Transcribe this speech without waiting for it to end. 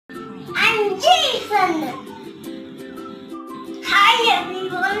I'm Jason. Hi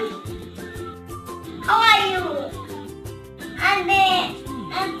everyone. How are you? And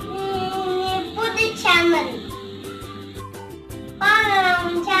put the channel.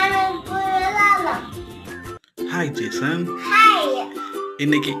 Channel Hi Jason. Hi.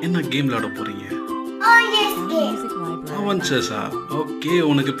 இன்னைக்கு என்ன game விளையாட போறீங்க? Avengers. Okay,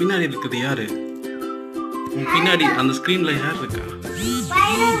 உனக்கு பின்னாடி இருக்குது யாரு? உன் பின்னாடி அந்த ஸ்கிரீன்ல யார் இருக்கா?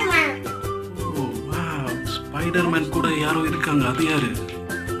 Spider-Man. ஓ வாவ், ஸ்பைடர்மேன் கூட யாரோ இருக்காங்க. அது யாரு?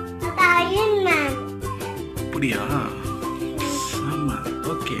 Iron Man. அப்படியா? ஆமா.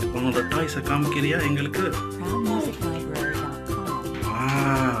 ஓகே, உன்னோட டாய்ஸை காமிக்கிறியா எங்களுக்கு?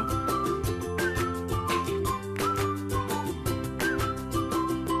 வாவ்.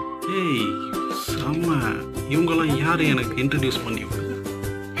 ஏய், செம்ம. இவங்கெல்லாம் யாரு எனக்கு இன்ட்ரடியூஸ் பண்ணி விடு.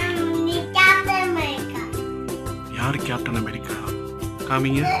 Captain America. யார் கேப்டன் அமெரிக்கா?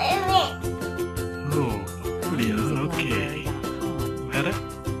 காமிங்க. ஓ அப்படியா? ஓகே, வேற?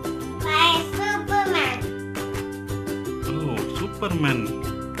 Superman. ஓ சூப்பர்மேன்.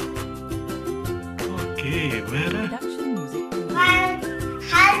 ஓகே, வேற?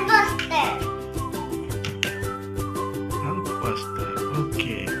 Hulkbuster. ஹல்க்பஸ்டர்.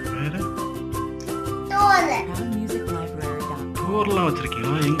 ஓகே, வேற? Thor. டோர்லாம்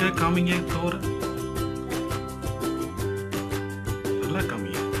வச்சிருக்கீங்களா? எங்க காமிங்க டோர். நல்லா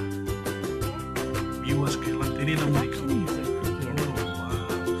காமிங்க. வியூவர்ஸ்க்கு எல்லாம் தெரியல மாதிரி காமிங்க.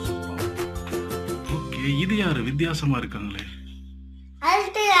 ஓகே, இது யாரு? வித்தியாசமா இருக்காங்களே.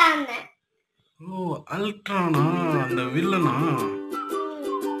 Ultron. ஓ அல்ட்ரானா, அந்த வில்லனா?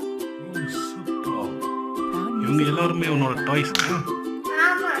 ஓ சூப்பர். இவங்க எல்லாருமே உன்னோட டாய்ஸ் தான்.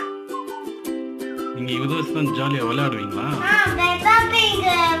 ஆமா. நீங்க இவத வச்சு தான் ஜாலியா விளையாடுவீங்களா? Peppa Pig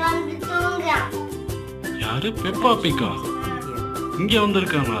வந்து தூங்குறா. யாரு? பெப்பா பிக்கா? இங்க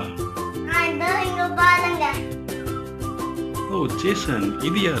வந்திருக்காங்களா? இதோ இங்க பாருங்க. ஓ ஜேசன்,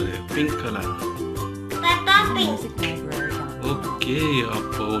 இது யாரு? Pink colour. Peppa Pig. Okay,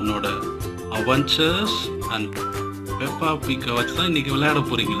 அப்போ உன்னோட அவெஞ்சர்ஸ் அண்ட் பெப்பா பிக்கை வச்சு தான் இன்னைக்கு விளையாட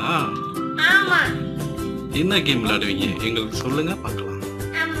போறீங்களா? ஆமா. என்ன கேம் விளையாடுவீங்க எங்களுக்கு சொல்லுங்க பார்க்கலாம்.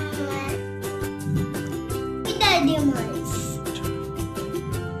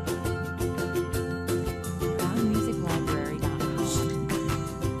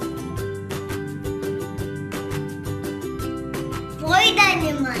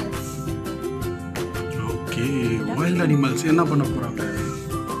 ஓகே, வைல்ட் அனிமல்ஸ் என்ன பண்ண போறாங்க?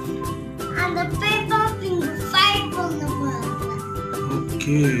 அந்த Peppa Pig ஃபைட் பண்ண போறாங்க.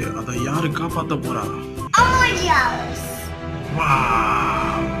 ஓகே, அத யாரு காப்பாத்த போறா? Avengers.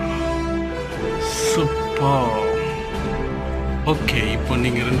 Wow, super. ஓகே, இப்போ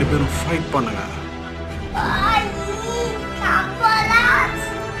நீங்க ரெண்டு பேரும் ஃபைட் பண்ணுங்க. Kampalas.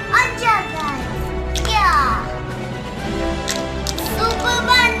 Avengers. Yeah.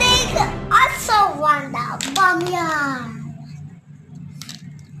 Superman also won the bomb.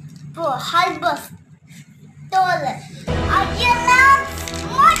 For Hulkbuster. Thor. Avengers.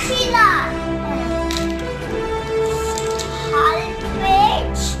 Mozilla. Hulk.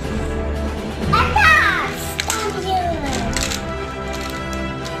 Attacks.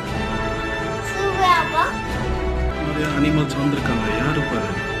 Superman. நிறைய அனிமல்ஸ் வந்திருக்காங்க. யாரு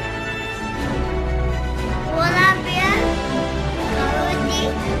பாரு? Olympian.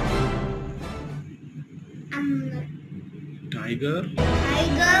 Tiger.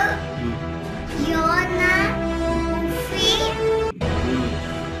 Tiger. Fiona. Goofy.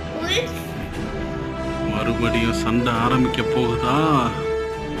 Wolf. மறுபடியும் சண்டை ஆரம்பிக்க போகுதா?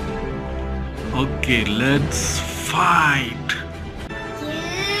 Okay, let's fight.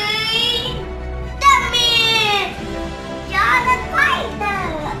 You're the fighter.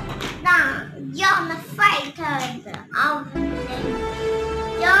 Nah, you're the fighter.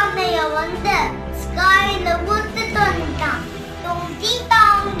 You're வந்து ஸ்கைல ஊத்து தோன்றான். தொங்கி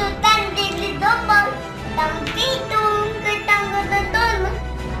தாங்கு தண்டிலி தோம்பல். தங்கி தூங்கு தங்கு தோல்.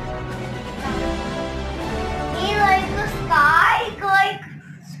 நீ like the sky going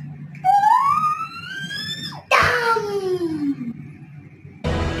down.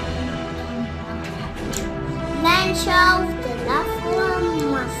 Man shows the left one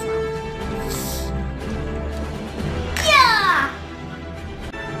muscle. Yeah.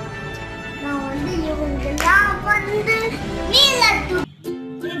 நான் வந்து இவங்கெல்லாம் வந்து நீல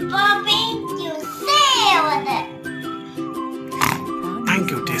Peppa Pig you saved it.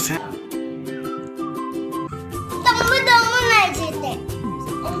 Thank you Jason. தம்மு நினைச்சிட்டேன்.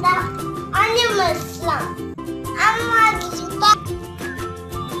 இந்த அனிமல்ஸ்லாம் அம்மா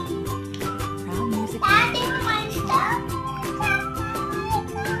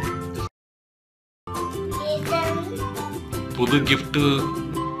புது gift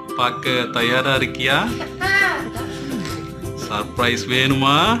பார்க்க தயாரா இருக்கியா? சர்ப்ரைஸ்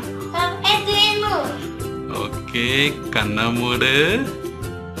வேணுமா? ஓகே, கண்ணை மூடு,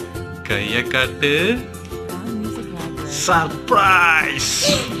 கைய காட்டு. சர்ப்ரைஸ்!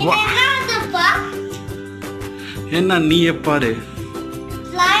 என்ன நீ பாரு?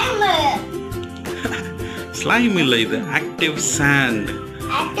 ஸ்லைம் இல்ல, இது ஆக்டிவ் சாண்ட்.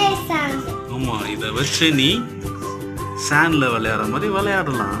 ஆமா, இத வச்சு நீ சாண்ட்ல விளையாடுற மாதிரி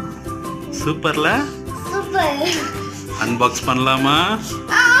விளையாடலாம். சூப்பர்ல? சூப்பர். அன்பாக்ஸ் பண்ணலாமா?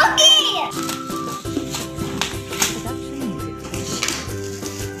 ஓகே.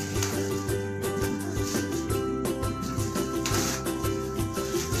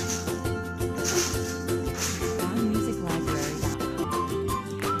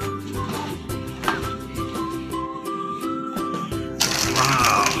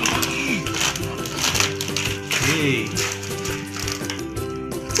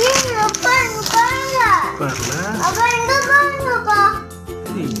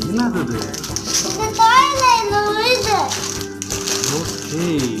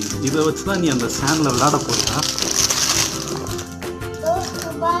 இதை வச்சுதான் நீ அந்த சாண்ட்ல விளையாட போறியா?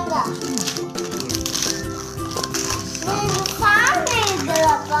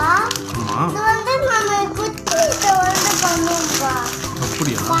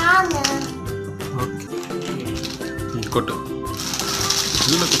 அப்படியா? கொட்டு,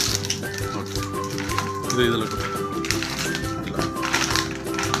 இதுல கொட்டு. இது இதுல கொட்டு.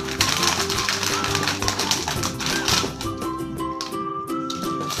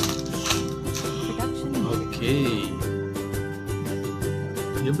 ஓகே,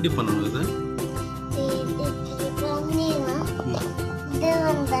 எப்படி பண்ணணும் இது?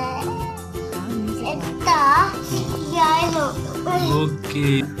 Okay,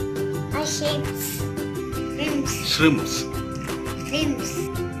 shrimps.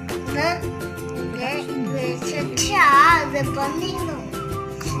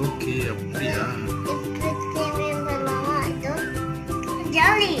 ஓகே, அப்படியா?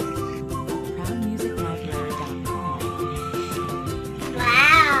 ஜாலி.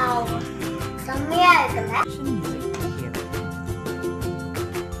 வாவ், செம்மையா இருக்குல்ல?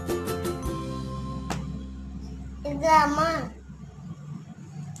 இது அம்மா.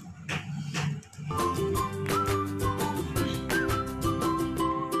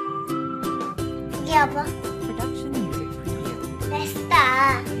 அப்பா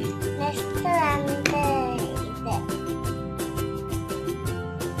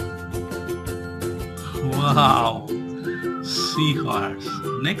Wow, seahorse.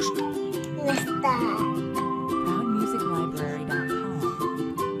 Next.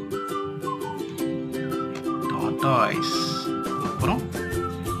 Tortoise. அப்புறம்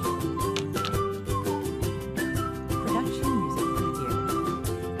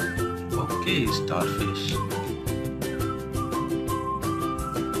ஓகே, starfish.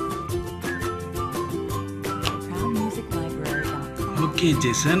 ஓகே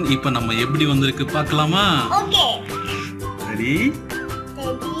ஜேசன், இப்போ நம்ம எப்படி வந்திருக்கு பார்க்கலாமா? Okay. Ready?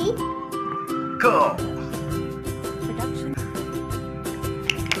 Go.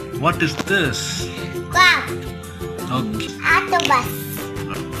 What is this? Crab. Okay. Octopus.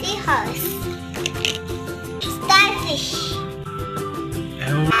 Seahorse. Starfish.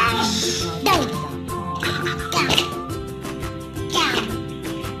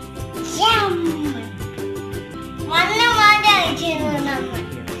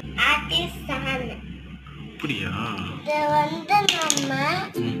 அப்படியா? இது வந்து நம்ம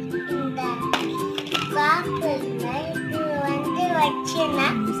இந்த பாப்பிள்ல இது வந்து வச்சுனா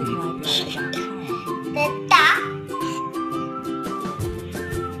தெத்தா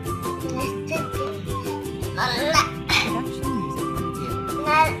நல்லா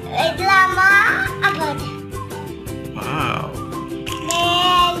இதலாமா அப்படி. Wow.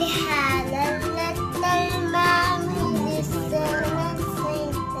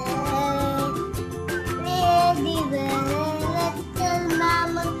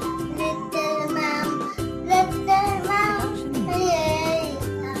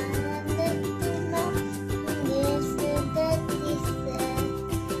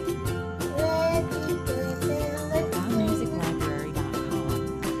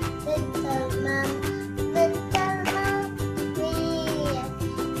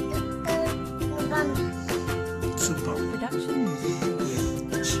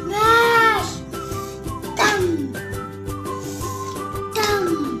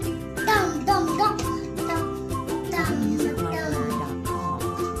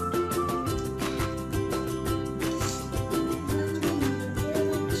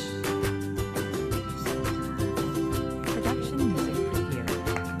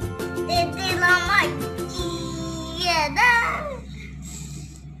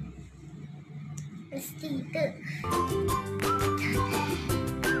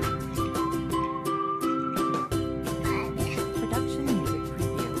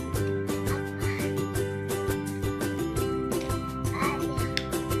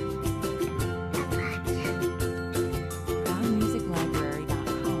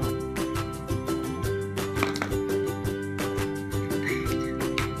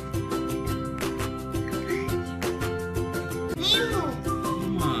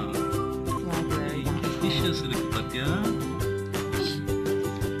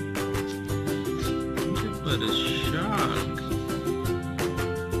 a shark.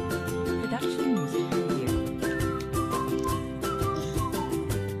 Production music review.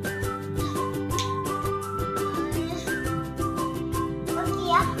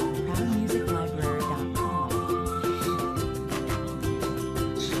 ProudMusicLibrary.com.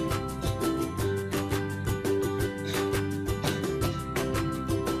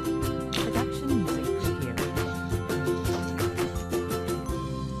 Production music review.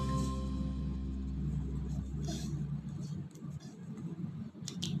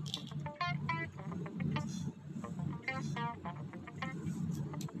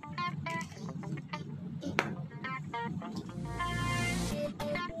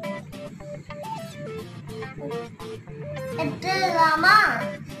 எடுத்துலாமா?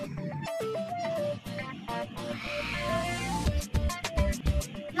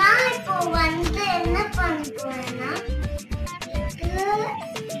 நான் இப்போ என்ன பண்ண போறேன்னா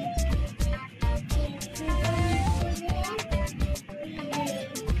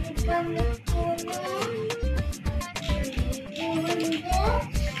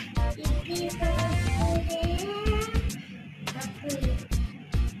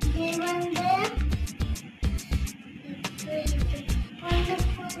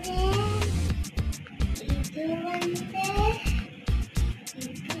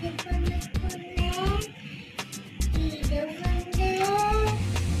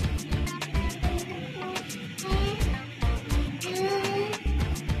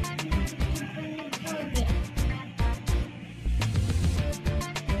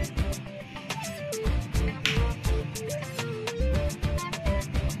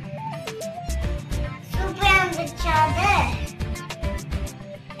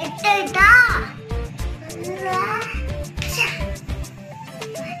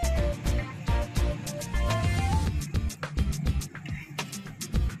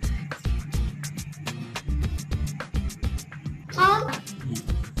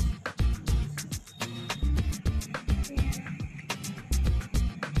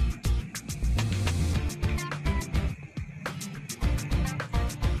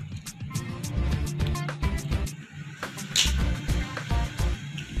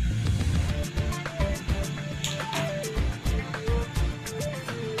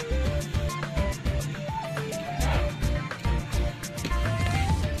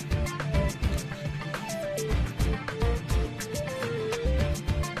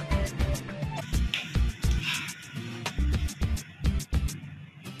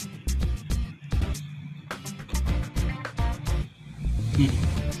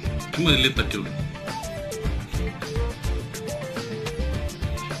சும்மா இதுலயே தட்டி விடு.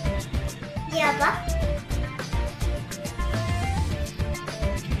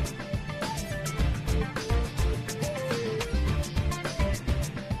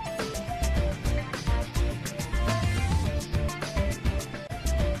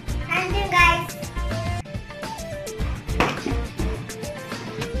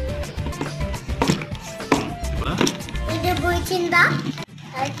 இது பிடிச்சிருந்தா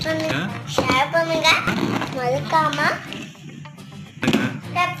லைக் பண்ணுங்க, ஷேர் பண்ணுங்க, மறக்காம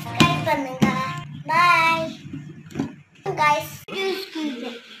சப்ஸ்கிரைப் பண்ணுங்க. By guys.